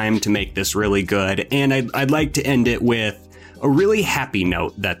their time to make this really good. And I'd like to end it with a really happy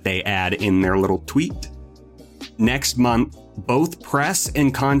note that they add in their little tweet. Next month, both press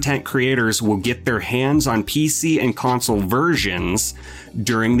and content creators will get their hands on PC and console versions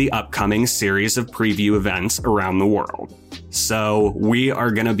during the upcoming series of preview events around the world. So we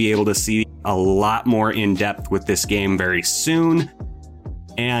are going to be able to see a lot more in depth with this game very soon.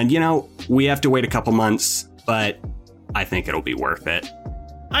 And, you know, we have to wait a couple months, but I think it'll be worth it.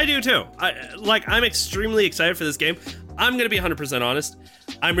 I do too. I'm extremely excited for this game. I'm going to be 100% honest.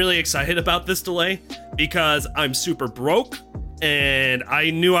 I'm really excited about this delay because I'm super broke, and I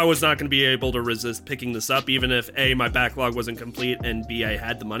knew I was not going to be able to resist picking this up, even if A, my backlog wasn't complete, and B, I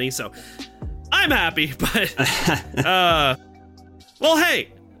had the money. So I'm happy, but well,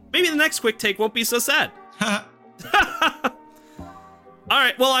 hey, maybe the next quick take won't be so sad. All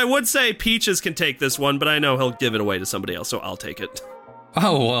right, well, I would say Peaches can take this one, but I know he'll give it away to somebody else, so I'll take it.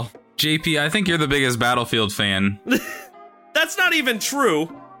 Oh, well, JP, I think you're the biggest Battlefield fan. That's not even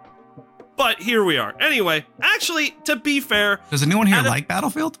true, but here we are. Anyway, actually, to be fair... Does anyone here like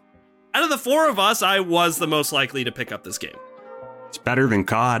Battlefield? Out of the four of us, I was the most likely to pick up this game. It's better than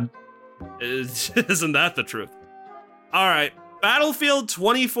COD. Isn't that the truth? All right, Battlefield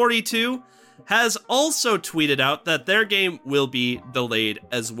 2042 has also tweeted out that their game will be delayed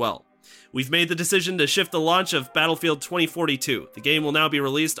as well. We've made the decision to shift the launch of Battlefield 2042. The game will now be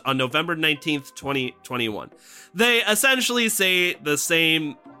released on November 19th, 2021. They essentially say the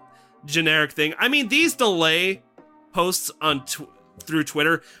same generic thing. I mean, these delay posts on through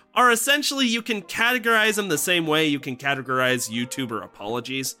Twitter are essentially, you can categorize them the same way you can categorize YouTuber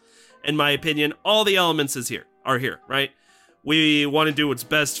apologies. In my opinion, all the elements are here, right? We want to do what's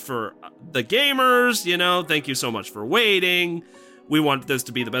best for the gamers, you know, thank you so much for waiting. We want this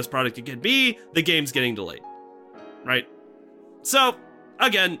to be the best product it can be. The game's getting delayed, right? So,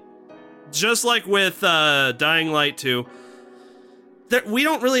 again, just like with Dying Light 2, we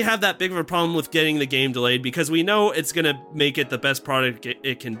don't really have that big of a problem with getting the game delayed, because we know it's going to make it the best product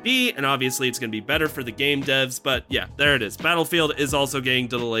it can be, and obviously it's going to be better for the game devs. But yeah, there it is. Battlefield is also getting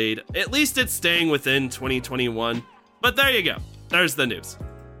delayed. At least it's staying within 2021. But there you go. There's the news.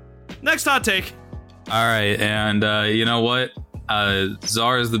 Next hot take. All right, and you know what?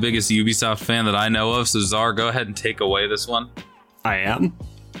 Czar is the biggest Ubisoft fan that I know of, so Czar, go ahead and take away this one. I am.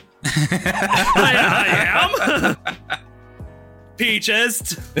 I am.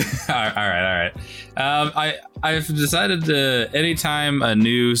 Peaches. all right. I've decided to, anytime a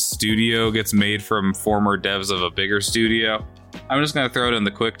new studio gets made from former devs of a bigger studio, I'm just going to throw it in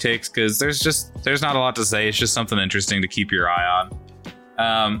the quick takes because there's not a lot to say. It's just something interesting to keep your eye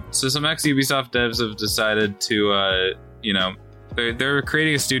on. So some ex-Ubisoft devs have decided to, they're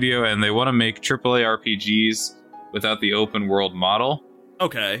creating a studio and they want to make AAA RPGs without the open world model.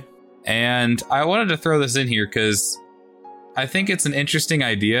 Okay. And I wanted to throw this in here because I think it's an interesting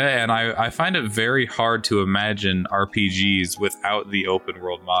idea, and I find it very hard to imagine RPGs without the open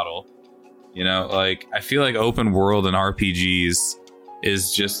world model. You know, like, I feel like open world and RPGs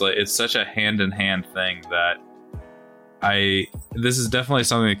is just like, it's such a hand-in-hand thing that this is definitely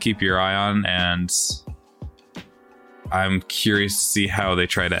something to keep your eye on, and I'm curious to see how they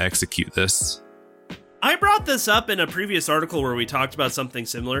try to execute this. I brought this up in a previous article where we talked about something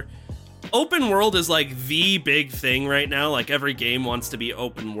similar. Open world is like the big thing right now. Like, every game wants to be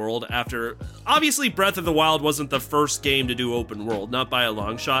open world after, obviously Breath of the Wild wasn't the first game to do open world, not by a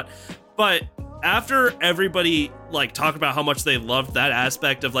long shot, but after everybody like talked about how much they loved that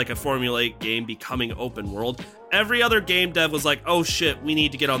aspect of like a Formula 8 game becoming open world, every other game dev was like, oh shit, we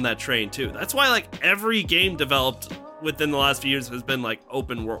need to get on that train too. That's why like every game developed within the last few years has been like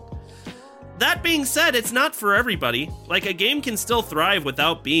open world. That being said, it's not for everybody. Like, a game can still thrive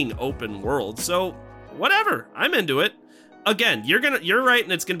without being open world. So, whatever. I'm into it. Again, you're right,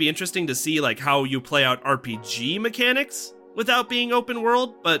 and it's gonna be interesting to see like how you play out RPG mechanics without being open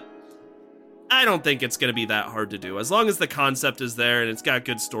world, but I don't think it's gonna be that hard to do. As long as the concept is there and it's got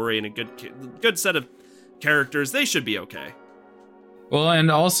good story and a good set of characters, they should be okay. Well, and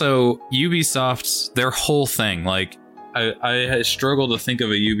also Ubisoft's their whole thing, like, I struggle to think of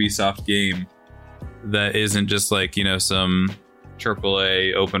a Ubisoft game that isn't just like, you know, some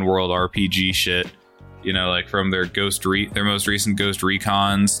AAA open world RPG shit, you know, like from their most recent Ghost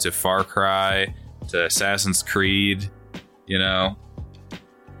Recons to Far Cry to Assassin's Creed, you know.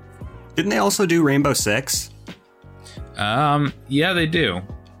 Didn't they also do Rainbow Six? Yeah, they do.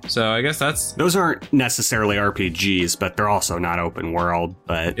 So I guess those aren't necessarily RPGs, but they're also not open world.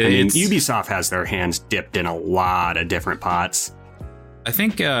 But I mean, Ubisoft has their hands dipped in a lot of different pots. I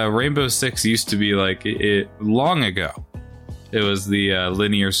think Rainbow Six used to be like it long ago. It was the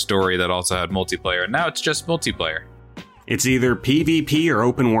linear story that also had multiplayer. Now it's just multiplayer. It's either PvP or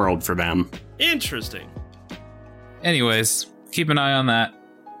open world for them. Interesting. Anyways, keep an eye on that.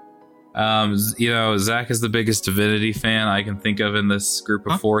 You know, Zach is the biggest Divinity fan I can think of in this group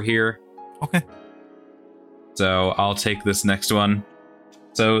of four here. Okay. So I'll take this next one.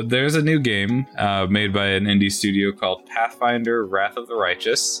 So there's a new game made by an indie studio called Pathfinder: Wrath of the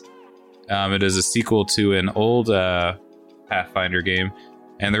Righteous. It is a sequel to an old Pathfinder game.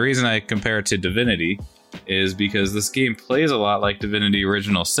 And the reason I compare it to Divinity is because this game plays a lot like Divinity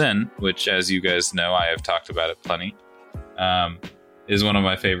Original Sin, which, as you guys know, I have talked about it plenty. Is one of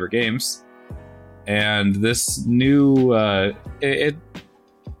my favorite games, and this new I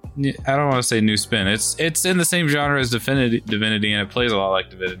don't want to say new spin. It's in the same genre as Divinity, and it plays a lot like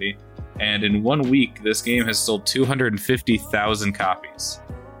Divinity. And in 1 week, this game has sold 250,000 copies.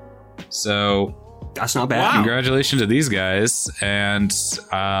 So that's not bad. Congratulations to these guys, and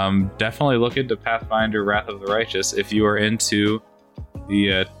definitely look into Pathfinder: Wrath of the Righteous if you are into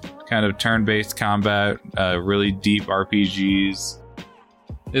the kind of turn-based combat, really deep RPGs.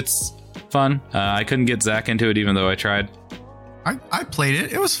 It's fun. I couldn't get Zach into it even though I tried. I played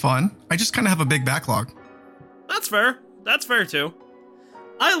it. It was fun. I just kind of have a big backlog. That's fair. That's fair too.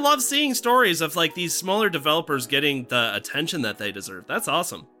 I love seeing stories of like these smaller developers getting the attention that they deserve. That's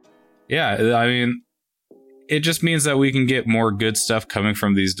awesome. Yeah, I mean, it just means that we can get more good stuff coming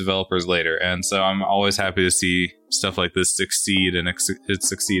from these developers later. And so I'm always happy to see stuff like this succeed, and it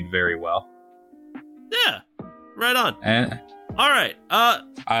succeed very well. Yeah, right on. And all right.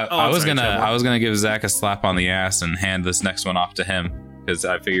 I was gonna give Zach a slap on the ass and hand this next one off to him because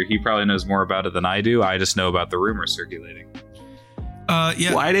I figure he probably knows more about it than I do. I just know about the rumors circulating.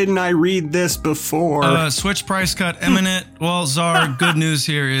 Yeah. Why didn't I read this before? Switch price cut imminent. Well, Czar, good news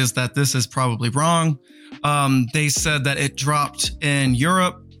here is that this is probably wrong. They said that it dropped in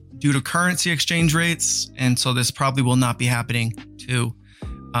Europe due to currency exchange rates, and so this probably will not be happening to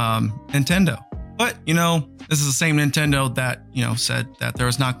Nintendo. But, you know, this is the same Nintendo that, you know, said that there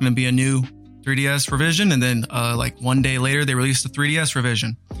was not going to be a new 3DS revision. And then like 1 day later, they released the 3DS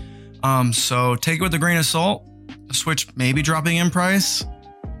revision. So take it with a grain of salt. The Switch may be dropping in price.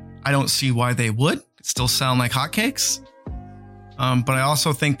 I don't see why they would. It still sound like hotcakes. But I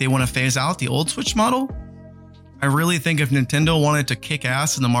also think they want to phase out the old Switch model. I really think if Nintendo wanted to kick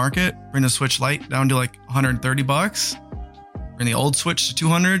ass in the market, bring the Switch Lite down to like $130, bring the old Switch to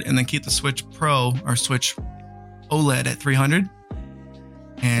 $200 and then keep the Switch Pro or Switch OLED at $300.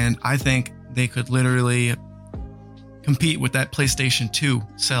 And I think they could literally compete with that PlayStation 2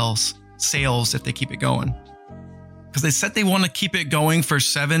 sales if they keep it going. Because they said they want to keep it going for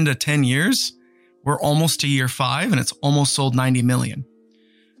 7 to 10 years. We're almost to year 5 and it's almost sold 90 million.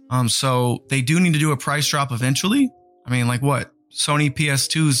 So they do need to do a price drop eventually. I mean, like what? Sony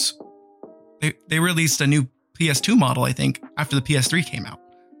PS2s, they released a new PS2 model, I think, after the PS3 came out.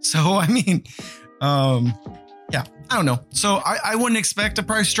 So, I mean, yeah, I don't know. So I wouldn't expect a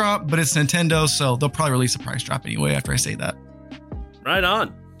price drop, but it's Nintendo, so they'll probably release a price drop anyway after I say that. Right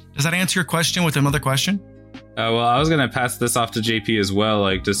on. Does that answer your question with another question? Well, I was going to pass this off to JP as well,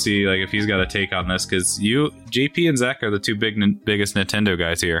 like to see like if he's got a take on this, because JP and Zach are the two biggest Nintendo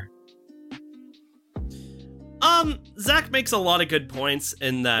guys here. Zach makes a lot of good points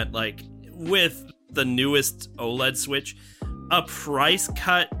in that, like, with the newest OLED Switch, a price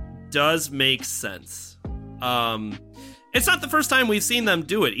cut does make sense. It's not the first time we've seen them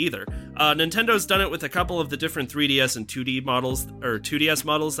do it either. Nintendo's done it with a couple of the different 3DS and 2D models, or 2DS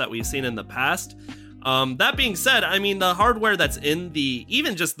models that we've seen in the past. That being said, I mean, the hardware that's in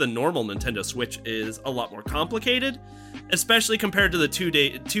even just the normal Nintendo Switch is a lot more complicated, especially compared to the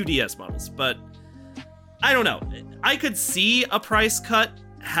 2DS models. But I don't know. I could see a price cut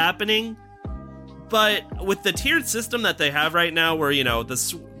happening, but with the tiered system that they have right now, where, you know,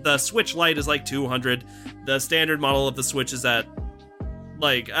 the Switch Lite is like $200, the standard model of the Switch is at,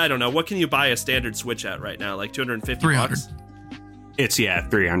 like, I don't know, what can you buy a standard Switch at right now? Like $250? $300. It's, yeah,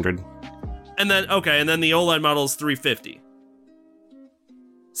 $300. And then the OLED model is $350.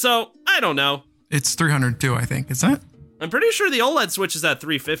 So, I don't know. It's $300 too, I think, isn't it? I'm pretty sure the OLED Switch is at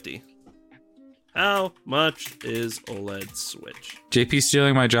 $350. How much is OLED Switch? JP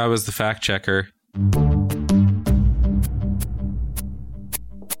stealing my job as the fact checker.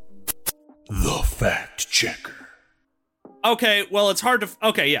 The fact checker. Okay, well, it's hard to...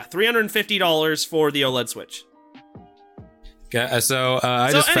 Okay, yeah, $350 for the OLED Switch. Okay, so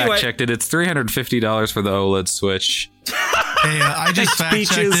I just fact checked it. It's $350 for the OLED Switch. Hey, I just fact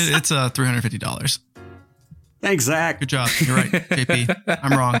checked it. It's $350. Thanks, Zach. Good job. You're right, JP.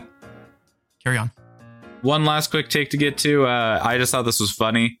 I'm wrong. Carry on. One last quick take to get to. I just thought this was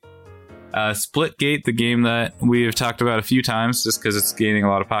funny. Splitgate, the game that we've talked about a few times, just because it's gaining a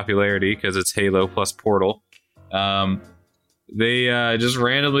lot of popularity, because it's Halo plus Portal. They just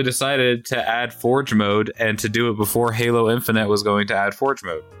randomly decided to add Forge mode, and to do it before Halo Infinite was going to add Forge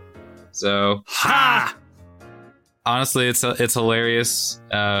mode. So, honestly, it's hilarious.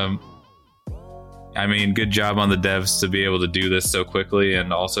 I mean, good job on the devs to be able to do this so quickly,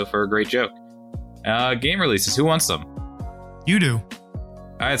 and also for a great joke. Game releases, who wants them? You do.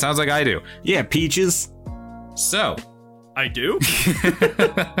 All right, sounds like I do. Yeah, Peaches. So, I do?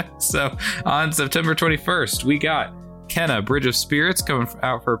 So, on September 21st, we got Kena, Bridge of Spirits, coming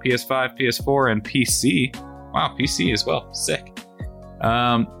out for PS5, PS4, and PC. Wow, PC as well. Sick.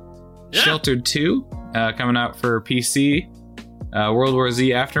 Sheltered 2, coming out for PC. World War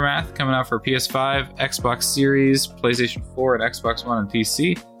Z Aftermath, coming out for PS5, Xbox Series, PlayStation 4, and Xbox One and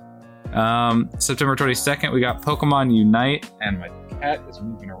PC. September 22nd, we got Pokemon Unite, and my cat is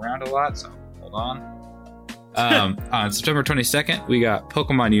moving around a lot, so hold on. On September 22nd, we got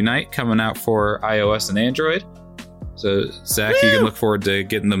Pokemon Unite coming out for iOS and Android. So, Zach, you can look forward to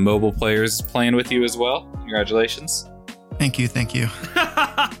getting the mobile players playing with you as well. Congratulations. Thank you.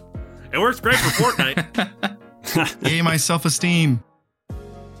 It works great for Fortnite. Yay, my self-esteem.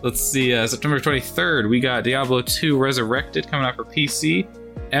 Let's see, September 23rd, we got Diablo 2 Resurrected coming out for PC.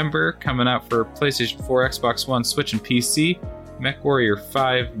 Ember coming out for PlayStation 4, Xbox One, Switch, and PC. MechWarrior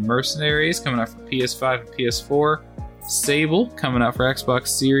 5 Mercenaries coming out for PS5 and PS4. Sable coming out for Xbox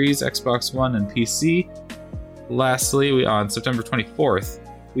Series, Xbox One, and PC. Lastly, on September 24th,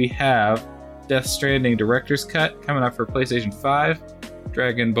 we have Death Stranding Director's Cut coming out for PlayStation 5.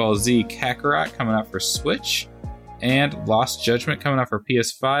 Dragon Ball Z Kakarot coming out for Switch. And Lost Judgment coming out for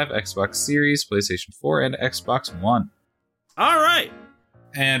PS5, Xbox Series, PlayStation 4, and Xbox One. All right.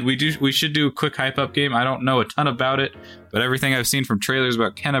 And we should do a quick hype up game. I don't know a ton about it, but everything I've seen from trailers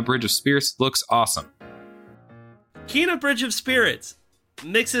about Kena Bridge of Spirits looks awesome. Kena Bridge of Spirits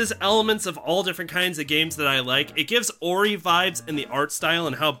mixes elements of all different kinds of games that I like. It gives Ori vibes in the art style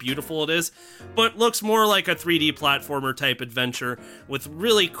and how beautiful it is, but looks more like a 3D platformer type adventure with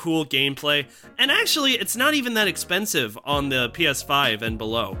really cool gameplay. And actually, it's not even that expensive on the PS5 and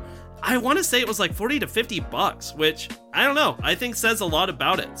below. I want to say it was like $40 to $50, which, I don't know, I think says a lot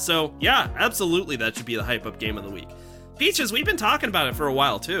about it. So, yeah, absolutely that should be the hype up game of the week. Peaches, we've been talking about it for a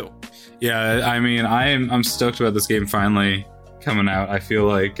while, too. Yeah, I mean, I'm stoked about this game finally coming out. I feel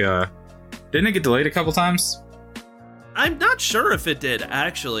like, didn't it get delayed a couple times? I'm not sure if it did,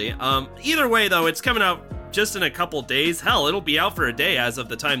 actually. Either way, though, it's coming out just in a couple days. Hell, it'll be out for a day as of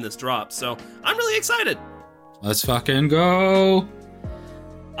the time this drops, so I'm really excited. Let's fucking go.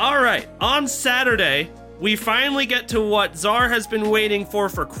 All right, on Saturday, we finally get to what Czar has been waiting for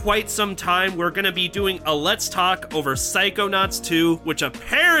quite some time. We're going to be doing a Let's Talk over Psychonauts 2, which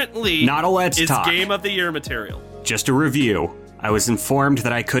apparently Not a Let's is Talk. Game of the Year material. Just a review. I was informed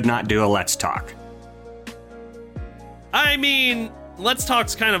that I could not do a Let's Talk. I mean, Let's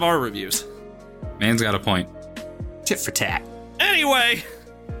Talk's kind of our reviews. Man's got a point. Tit for tat. Anyway,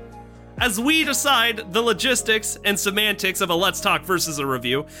 as we decide the logistics and semantics of a Let's Talk versus a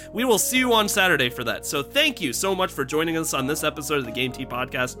review, we will see you on Saturday for that. So thank you so much for joining us on this episode of the Game Tea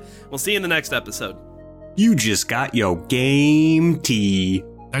Podcast. We'll see you in the next episode. You just got your Game Tea. Did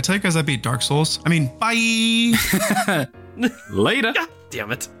I tell you guys I beat Dark Souls? I mean, bye! Later. God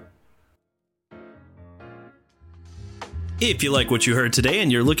damn it. If you like what you heard today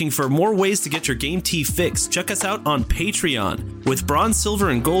and you're looking for more ways to get your Game Tea fix, check us out on Patreon. With bronze,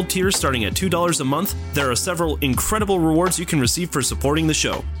 silver, and gold tiers starting at $2 a month, there are several incredible rewards you can receive for supporting the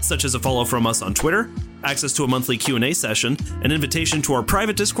show, such as a follow from us on Twitter, access to a monthly Q&A session, an invitation to our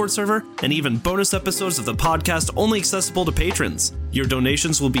private Discord server, and even bonus episodes of the podcast only accessible to patrons. Your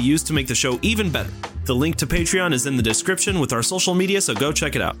donations will be used to make the show even better. The link to Patreon is in the description with our social media, so go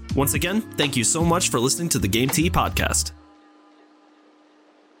check it out. Once again, thank you so much for listening to the Game Tea Podcast.